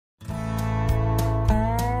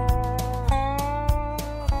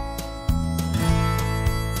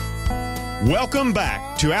Welcome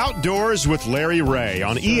back to Outdoors with Larry Rea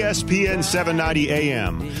on ESPN 790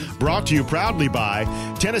 AM. Brought to you proudly by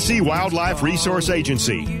Tennessee Wildlife Resource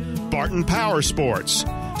Agency, Barton Power Sports,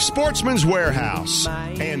 Sportsman's Warehouse,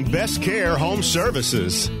 and Best Care Home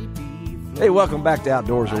Services. Hey, welcome back to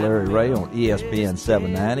Outdoors with Larry Rea on ESPN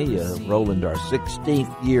 790. Rolling to our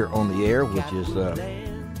 16th year on the air, which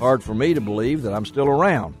is hard for me to believe that I'm still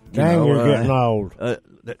around. Dang, you're getting old.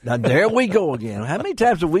 Now, there we go again. How many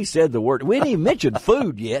times have we said the word? We didn't even mention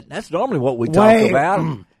food yet. That's normally what we talk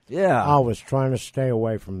about. Yeah. I was trying to stay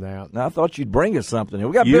away from that. Now, I thought you'd bring us something.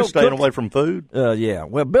 We got You're Bill staying Cooks. away from food? Yeah.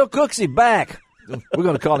 Well, Bill Cooksy back. We're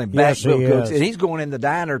going to call him back, Yes, Bill he Cooksy. is. And he's going in the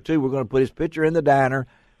diner, too. We're going to put his picture in the diner.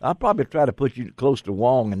 I'll probably try to put you close to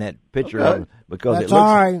Wong in that picture because That's it looks.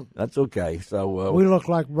 all right. That's okay. So We look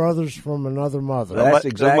like brothers from another mother. That's It'll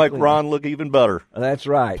exactly. make Ron look even better. That's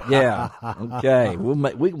right. Yeah. Okay.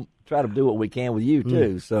 We can try to do what we can with you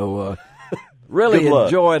too. So really Good luck.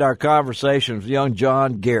 enjoyed our conversation with young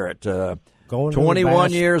John Garrett. Going to the 21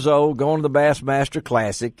 Bass- years old, going to the Bassmaster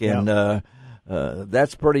Classic, and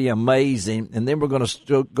that's pretty amazing. And then we're going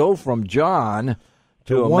to go from John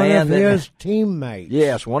to a one man of that, his teammates.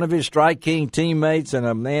 yes, one of his Strike King teammates, and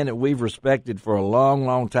a man that we've respected for a long,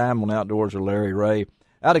 long time on Outdoors with Larry Rea.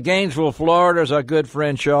 Out of Gainesville, Florida, is our good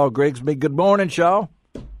friend Shaw Grigsby. Good morning, Shaw.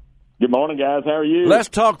 Good morning, guys. How are you? Let's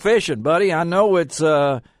talk fishing, buddy. I know it's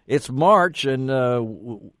March,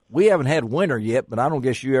 and we haven't had winter yet, but I don't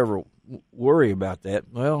guess you ever worry about that.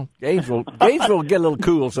 Well, Gainesville will get a little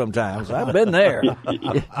cool sometimes. I've been there.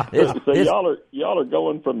 So y'all are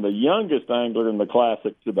going from the youngest angler in the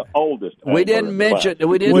classic to the oldest. We angler didn't in the mention. classic.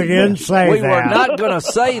 We didn't say we that. were not going to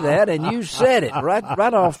say that, and you said it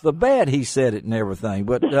right off the bat. He said it and everything.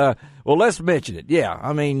 But well, let's mention it. Yeah,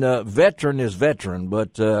 I mean, veteran is veteran,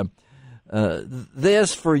 but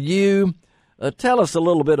this for you. Tell us a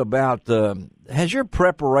little bit about, has your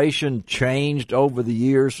preparation changed over the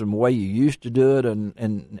years from the way you used to do it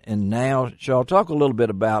and now? Shaw, talk a little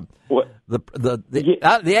bit about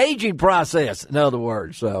the aging process, in other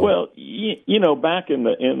words. So. Well, you know, back in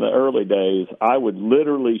the early days, I would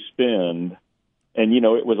literally spend, and, you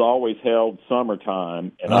know, it was always held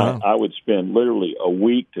summertime, and I would spend literally a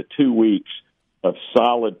week to 2 weeks of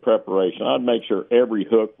solid preparation. I'd make sure every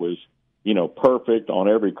hook was, you know, perfect on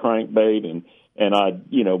every crankbait, and I,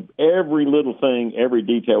 you know, every little thing, every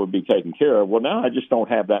detail would be taken care of. Well, now I just don't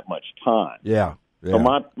have that much time. Yeah. So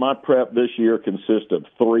my prep this year consists of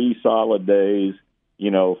 3 solid days,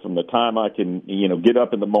 you know, from the time I can, you know, get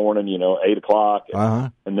up in the morning, you know, 8 o'clock,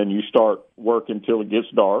 and then you start working till it gets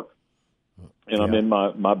dark, and I'm in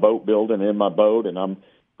my boat building, in my boat, and I'm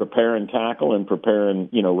preparing tackle and preparing,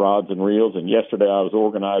 you know, rods and reels. And yesterday I was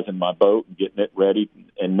organizing my boat and getting it ready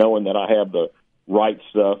and knowing that I have the right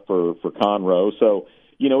stuff for Conroe. So,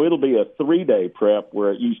 you know, it'll be a 3-day prep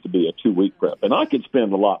where it used to be a 2-week prep. And I could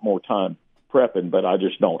spend a lot more time prepping, but I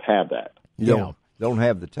just don't have that. You don't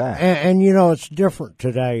have the time. And, you know, it's different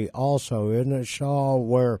today also, isn't it, Shaw,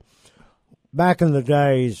 where back in the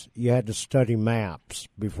days you had to study maps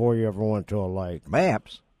before you ever went to a lake.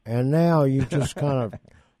 Maps? And now you just kind of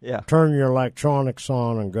turn your electronics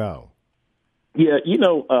on and go. Yeah, you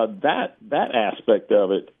know, that aspect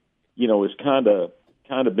of it, you know, has kind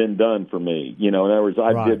of been done for me. You know, in other words,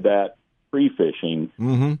 I did that pre-fishing.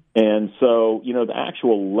 Mm-hmm. And so, you know, the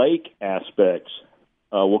actual lake aspects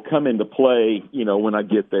will come into play, you know, when I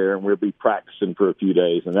get there, and we'll be practicing for a few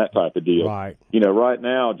days and that type of deal. Right. You know, right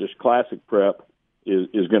now, just classic prep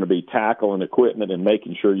is going to be tackle and equipment and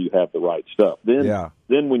making sure you have the right stuff.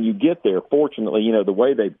 Then when you get there, fortunately, you know, the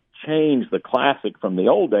way they changed the classic from the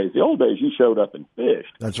old days you showed up and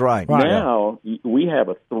fished. That's right. Now we have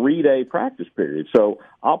a 3-day practice period. So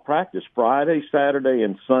I'll practice Friday, Saturday,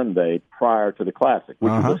 and Sunday prior to the classic,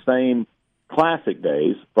 which is the same classic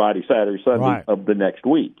days, Friday, Saturday, Sunday of the next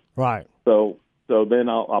week. Right. So then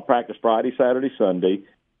I'll practice Friday, Saturday, Sunday.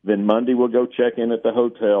 Then Monday we'll go check in at the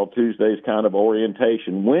hotel. Tuesday's kind of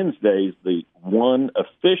orientation. Wednesday's the one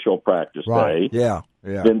official practice day. Yeah.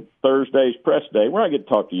 Then Thursday's press day, where I get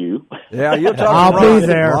to talk to you. Yeah, you'll talk I'll to Ron. be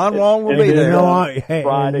there. Ron Wong will And be then, there.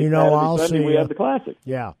 Friday, Saturday, I'll Sunday, see we you. have the classic.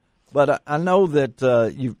 Yeah. But I know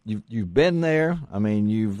that you've been there. I mean,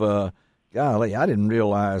 you've golly, I didn't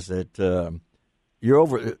realize that you're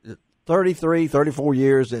over 33, 34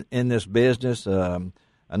 years in this business.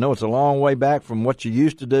 I know it's a long way back from what you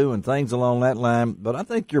used to do and things along that line, but I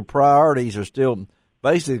think your priorities are still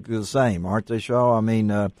basically the same, aren't they, Shaw? I mean,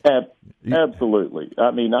 absolutely.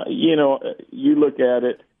 I mean, you know, you look at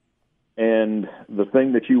it, and the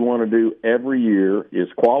thing that you want to do every year is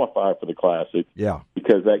qualify for the Classic. Yeah.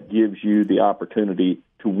 Because that gives you the opportunity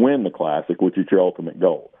to win the Classic, which is your ultimate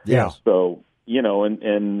goal. Yeah. So,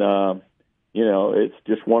 it's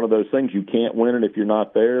just one of those things. You can't win it if you're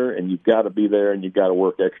not there, and you've got to be there, and you've got to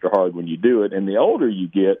work extra hard when you do it. And the older you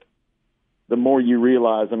get, the more you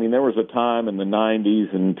realize. I mean, there was a time in the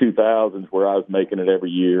 90s and 2000s where I was making it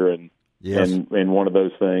every year, and one of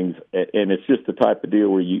those things. And it's just the type of deal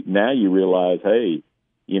where you realize, hey,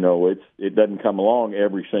 it doesn't come along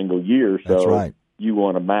every single year. So that's right. You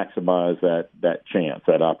want to maximize that chance,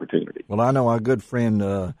 that opportunity. Well, I know our good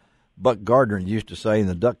friend Buck Gardner used to say in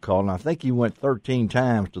the duck call, and I think he went 13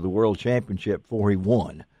 times to the World Championship before he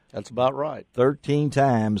won. That's about right. 13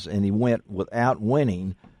 times, and he went without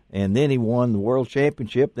winning, and then he won the World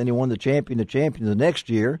Championship. Then he won the champion the next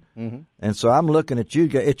year. Mm-hmm. And so I'm looking at you.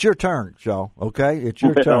 It's your turn, Shaw, okay? It's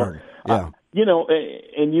your turn. Yeah.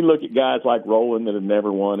 And you look at guys like Roland that have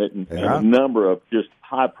never won it, and a number of just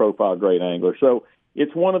high-profile great anglers. So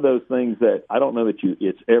it's one of those things that I don't know that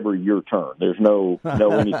it's ever your turn. There's no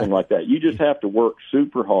anything like that. You just have to work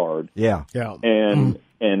super hard. Yeah. And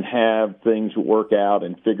have things work out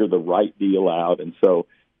and figure the right deal out. And so,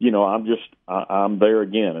 I'm there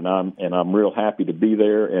again, and I'm real happy to be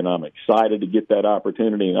there, and I'm excited to get that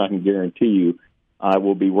opportunity, and I can guarantee you I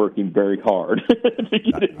will be working very hard to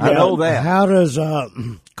get it. I know that. How does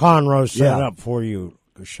Conroe set up for you,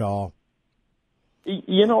 Shaw?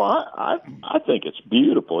 I think it's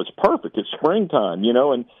beautiful. It's perfect. It's springtime,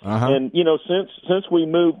 and since we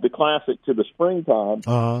moved the Classic to the springtime,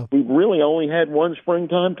 we've really only had one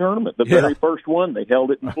springtime tournament. The very first one, they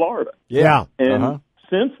held it in Florida. Yeah. And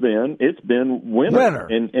since then, it's been winter.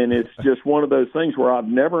 And it's just one of those things where I've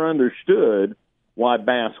never understood why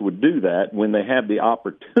bass would do that when they have the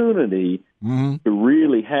opportunity to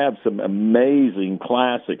really have some amazing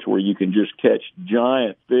classics where you can just catch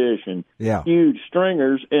giant fish and huge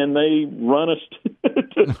stringers, and they run us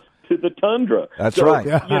to the tundra. That's right.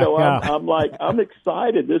 I'm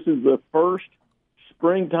excited. This is the first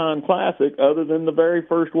springtime classic other than the very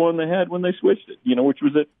first one they had when they switched it, which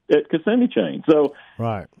was at Kissimmee Chain. So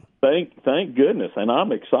thank goodness, and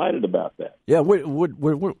I'm excited about that. Yeah,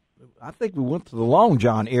 I think we went to the Long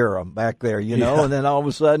John era back there, and then all of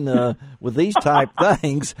a sudden with these type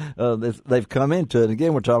things, they've come into it.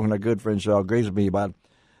 Again, we're talking to our good friend Shaw Grigsby about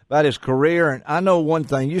his career. And I know one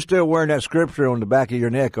thing, you're still wearing that scripture on the back of your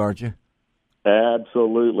neck, aren't you?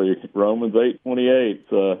 Absolutely. Romans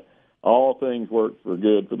 8:28. All things work for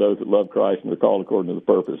good for those that love Christ and are called according to the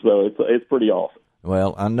purpose. So it's pretty awesome.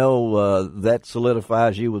 Well, I know that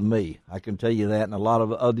solidifies you with me. I can tell you that, and a lot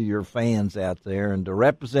of other your fans out there. And to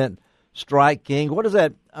represent Strike King, what does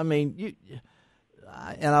that? I mean,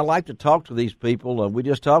 and I like to talk to these people. We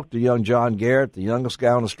just talked to young John Garrett, the youngest guy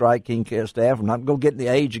on the Strike King staff. I'm not going to get in the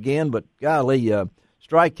age again, but golly,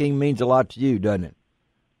 Strike King means a lot to you, doesn't it?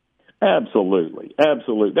 Absolutely.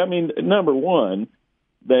 I mean, number one,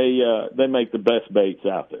 they make the best baits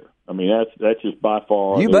out there. I mean, that's just by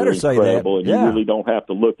far. You better say that. And you really don't have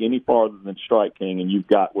to look any farther than Strike King, and you've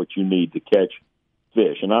got what you need to catch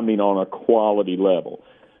fish. And I mean on a quality level.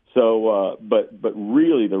 So, but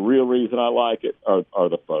really, the real reason I like it are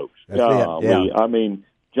the folks. I mean,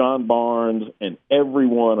 John Barnes and every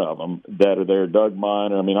one of them that are there, Doug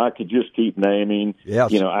Miner. I mean, I could just keep naming,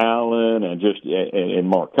 Alan and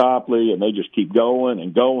Mark Copley, and they just keep going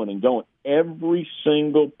and going and going. Every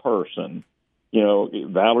single person,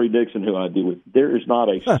 Valerie Dixon, who I deal with, there is not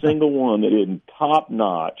a single one that isn't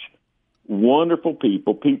top-notch, wonderful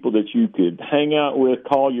people that you could hang out with,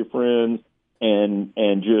 call your friends, and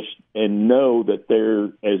know that they're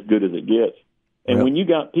as good as it gets. And when you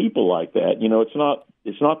got people like that,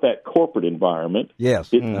 it's not that corporate environment. Yes,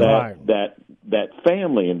 it's that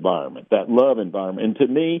family environment, that love environment. And to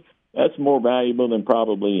me, that's more valuable than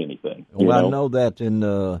probably anything. Well, I know that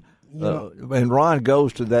and Ron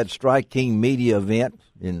goes to that Strike King media event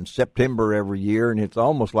in September every year, and it's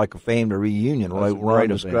almost like a family reunion. Ron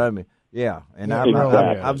described me. Yeah, and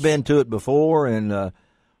I've been to it before, and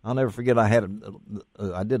I'll never forget.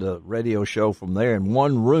 I did a radio show from there in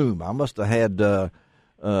one room. I must have had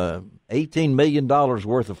 $18 million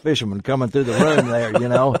worth of fishermen coming through the room there,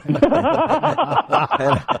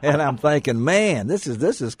 and I'm thinking, man, this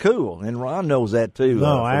is cool. And Ron knows that too.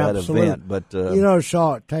 No, for absolutely. That event. But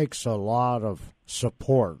Shaw, it takes a lot of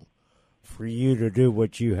support for you to do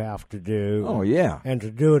what you have to do. Oh yeah, and to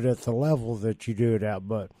do it at the level that you do it at.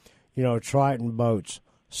 But Triton Boats,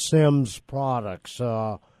 Sims Products.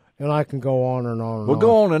 And I can go on and on. We'll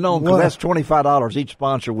go on and on because that's $25 each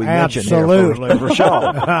sponsor we mentioned here Absolutely. for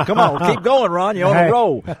Shaw. Come on, keep going, Ron. You're on a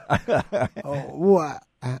roll.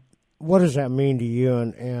 What does that mean to you?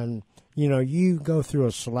 And you go through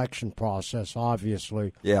a selection process,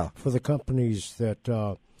 obviously, for the companies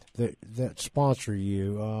that sponsor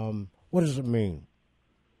you. What does it mean?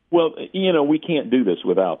 Well, we can't do this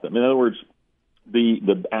without them. In other words,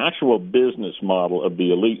 the actual business model of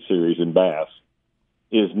the Elite Series in bass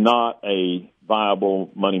is not a viable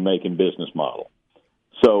money-making business model.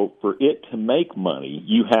 So for it to make money,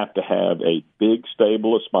 you have to have a big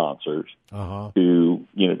stable of sponsors to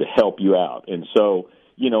help you out. And so,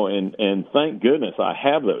 and thank goodness I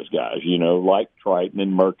have those guys, like Triton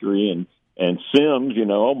and Mercury and Sims,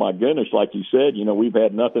 oh my goodness, like you said, we've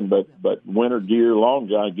had nothing but winter gear, long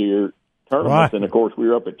john gear tournaments. Right. And of course we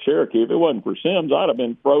were up at Cherokee. If it wasn't for Sims, I'd have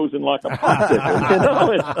been frozen like a popsicle,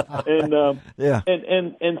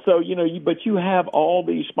 and so, but you have all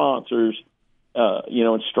these sponsors,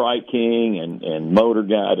 and Strike King and Motor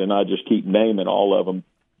Guide, and I just keep naming all of them.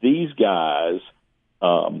 These guys,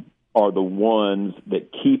 are the ones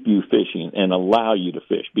that keep you fishing and allow you to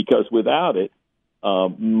fish, because without it,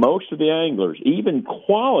 most of the anglers, even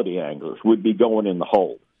quality anglers, would be going in the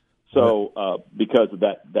hole. So, because of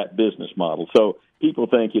that business model. So people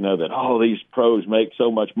think, that, these pros make so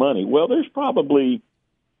much money. Well, there's probably,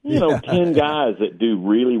 10 guys that do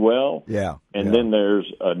really well. Yeah. And then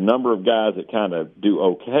there's a number of guys that kind of do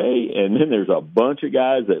okay. And then there's a bunch of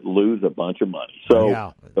guys that lose a bunch of money.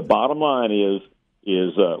 So the bottom line is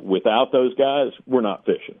without those guys, we're not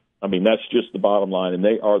fishing. I mean, that's just the bottom line, and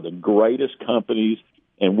they are the greatest companies,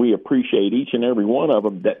 and we appreciate each and every one of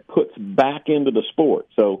them that puts back into the sport.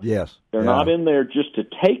 So they're not in there just to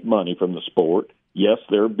take money from the sport. Yes,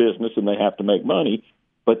 they're a business, and they have to make money,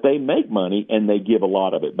 but they make money, and they give a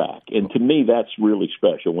lot of it back. And to me, that's really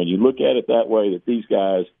special. When you look at it that way, that these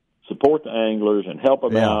guys support the anglers and help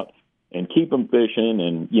them out and keep them fishing,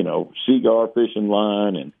 and, Seagar Fishing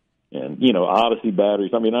Line and Odyssey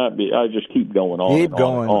Batteries. I mean, I just keep going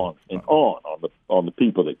on on the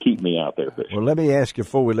people that keep me out there fishing. Well, let me ask you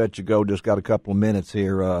before we let you go. Just got a couple of minutes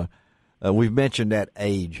here. We've mentioned that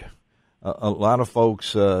age. A lot of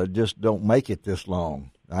folks just don't make it this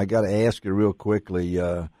long. I got to ask you real quickly: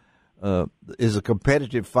 is the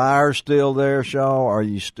competitive fire still there, Shaw? Are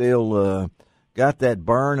you still got that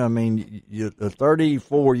burn? I mean,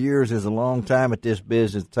 34 years is a long time at this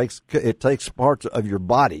business. It takes parts of your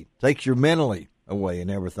body, takes your mentally away and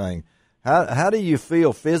everything. How do you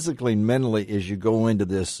feel physically and mentally as you go into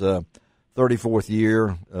this 34th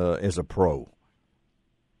year as a pro?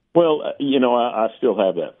 Well, I still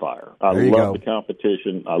have that fire. I love the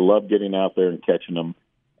competition. I love getting out there and catching them.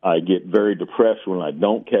 I get very depressed when I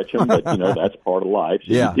don't catch them, but, that's part of life,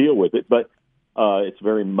 so you deal with it. But it's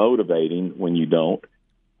very motivating when you don't.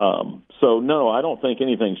 So, no, I don't think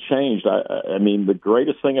anything's changed. I mean, the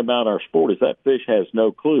greatest thing about our sport is that fish has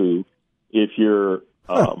no clue if you're,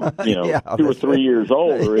 2 or 3 years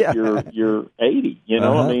old or if you're 80.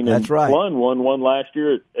 I mean, and Clun won one last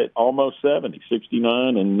year at almost 70,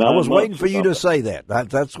 69, and 9 I was waiting for you to say that.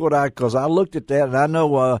 That's what because I looked at that, and I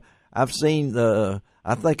know I've seen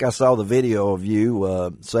I think I saw the video of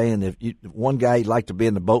you saying if one guy you'd like to be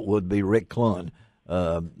in the boat would be Rick Clun.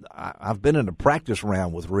 I've been in a practice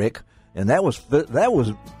round with Rick, and that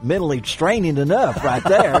was mentally straining enough right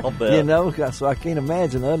there. So I can't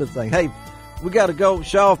imagine the other thing. Hey, we got to go.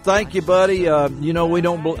 Shaw, thank you, buddy. I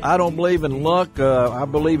don't believe in luck. I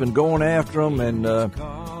believe in going after them,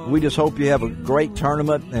 and we just hope you have a great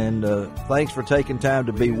tournament, and thanks for taking time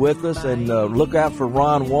to be with us. And look out for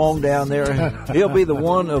Ron Wong down there. He'll be the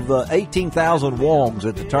one of the 18,000 Wongs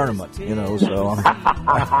at the tournament, so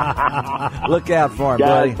look out for him, guys,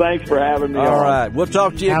 buddy. Thanks for having me All on. right, we'll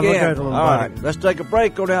talk to you again. All right, let's take a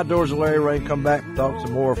break on Outdoors with Larry Rea, come back and talk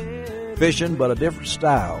some more fishing, but a different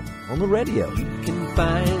style on the radio. You can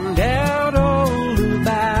find